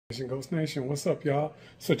Ghost Nation, what's up, y'all?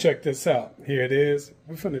 So check this out. Here it is.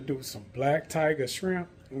 We're finna do some black tiger shrimp.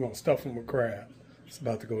 We're gonna stuff them with crab. It's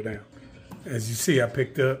about to go down. As you see, I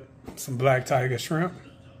picked up some black tiger shrimp.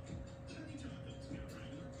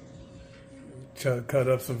 Cut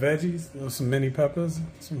up some veggies, some mini peppers,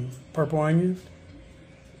 some purple onions,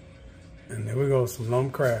 and there we go, some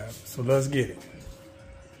lump crab. So let's get it.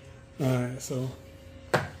 All right, so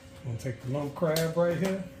I'm gonna take the lump crab right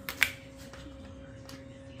here.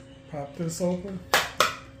 Pop this open.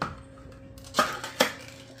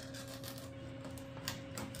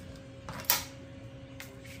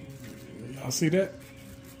 Y'all see that?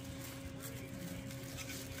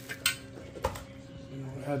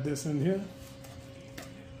 Add this in here.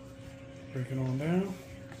 Break it on down.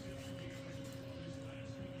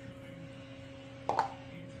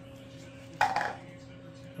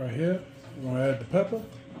 Right here, we're gonna add the pepper,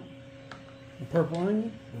 the purple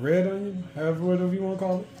onion, red onion, however, whatever you want to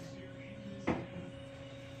call it.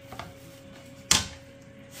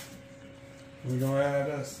 We're gonna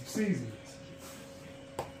add some seasonings.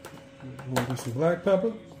 We're gonna do some black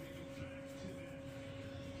pepper.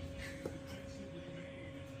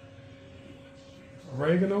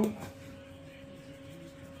 Oregano.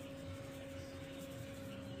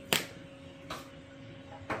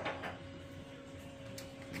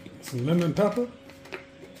 Some lemon pepper.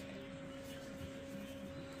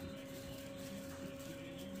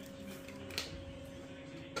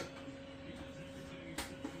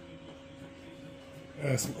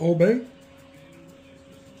 Add some Old Bay.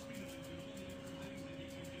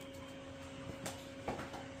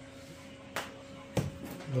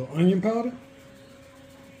 A little onion powder.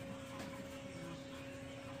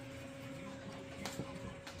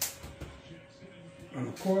 And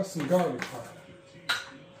of course, some garlic powder.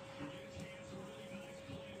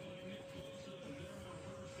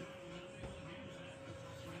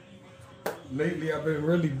 Lately, I've been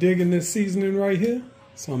really digging this seasoning right here,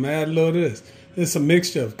 so I'm gonna add a little of this. It's a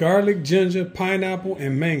mixture of garlic, ginger, pineapple,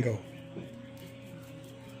 and mango.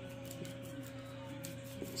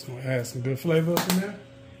 So I'm gonna add some good flavor up in there.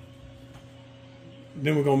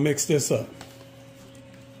 Then we're gonna mix this up.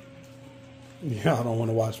 Y'all don't want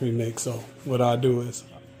to watch me mix, so what I'll do is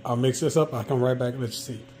I'll mix this up. I'll come right back and let you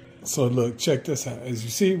see. So look, check this out. As you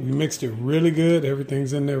see, we mixed it really good.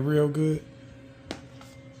 Everything's in there real good.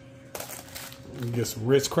 Get some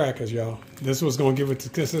rich crackers, y'all. This was gonna give it the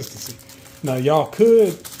consistency. Now y'all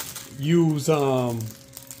could use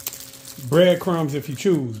breadcrumbs if you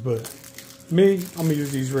choose, but me, I'm gonna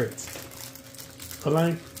use these Ritz.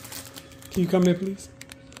 Elaine, can you come in, please?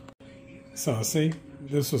 So see,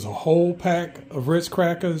 this was a whole pack of Ritz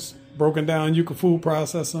crackers broken down. You could food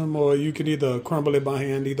process them, or you could either crumble it by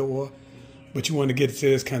hand, either or. But you want to get it to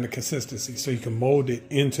this kind of consistency so you can mold it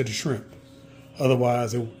into the shrimp.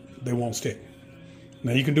 Otherwise, they won't stick.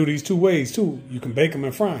 Now you can do these two ways too. You can bake them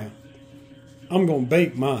and fry them. I'm gonna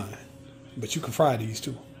bake mine, but you can fry these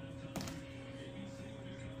too.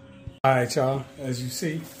 All right, y'all. As you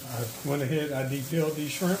see, I went ahead. I de-peeled these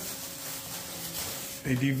shrimp.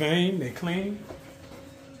 They deveined. They clean.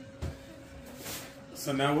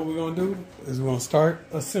 So now what we're gonna do is we're gonna start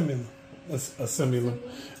assembling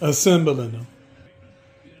them.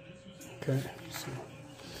 Okay. So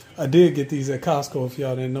I did get these at Costco. If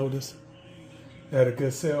y'all didn't notice. They had a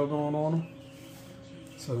good sale going on them.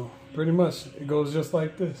 So pretty much it goes just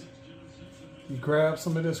like this. You grab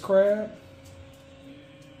some of this crab,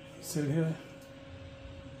 sit here,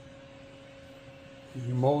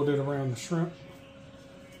 you mold it around the shrimp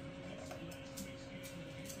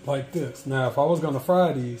like this. Now if I was gonna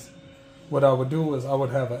fry these, what I would do is I would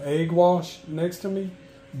have an egg wash next to me,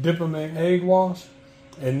 dip them in egg wash,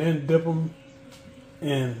 and then dip them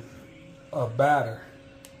in a batter.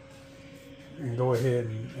 And go ahead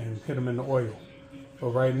and hit them in the oil. But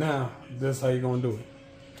right now, this is how you're gonna do it.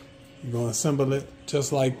 You're gonna assemble it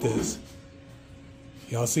just like this.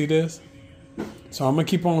 Y'all see this? So I'm gonna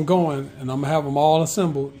keep on going, and I'm gonna have them all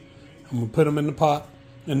assembled. I'm gonna put them in the pot,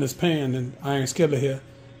 in this pan, and iron skillet here,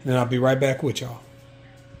 and then I'll be right back with y'all.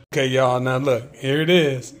 Okay, y'all, now look, here it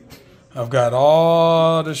is. I've got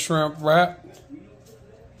all the shrimp wrapped.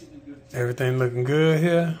 Everything looking good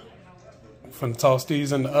here. I'm gonna toss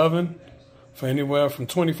these in the oven for anywhere from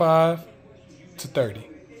 25 to 30.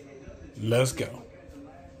 Let's go.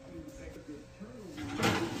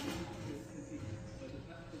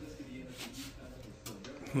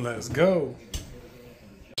 Let's go.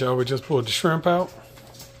 Y'all, we just pulled the shrimp out.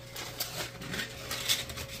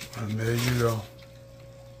 And there you go.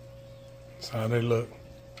 That's how they look.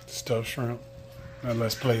 Stuffed shrimp. Now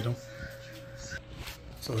let's plate them.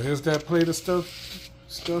 So here's that plate of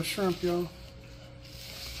stuffed shrimp, y'all.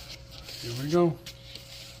 Here we go.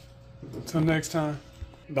 Until next time,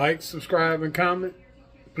 like, subscribe, and comment.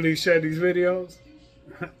 Please share these videos.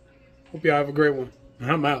 Hope y'all have a great one.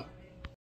 I'm out.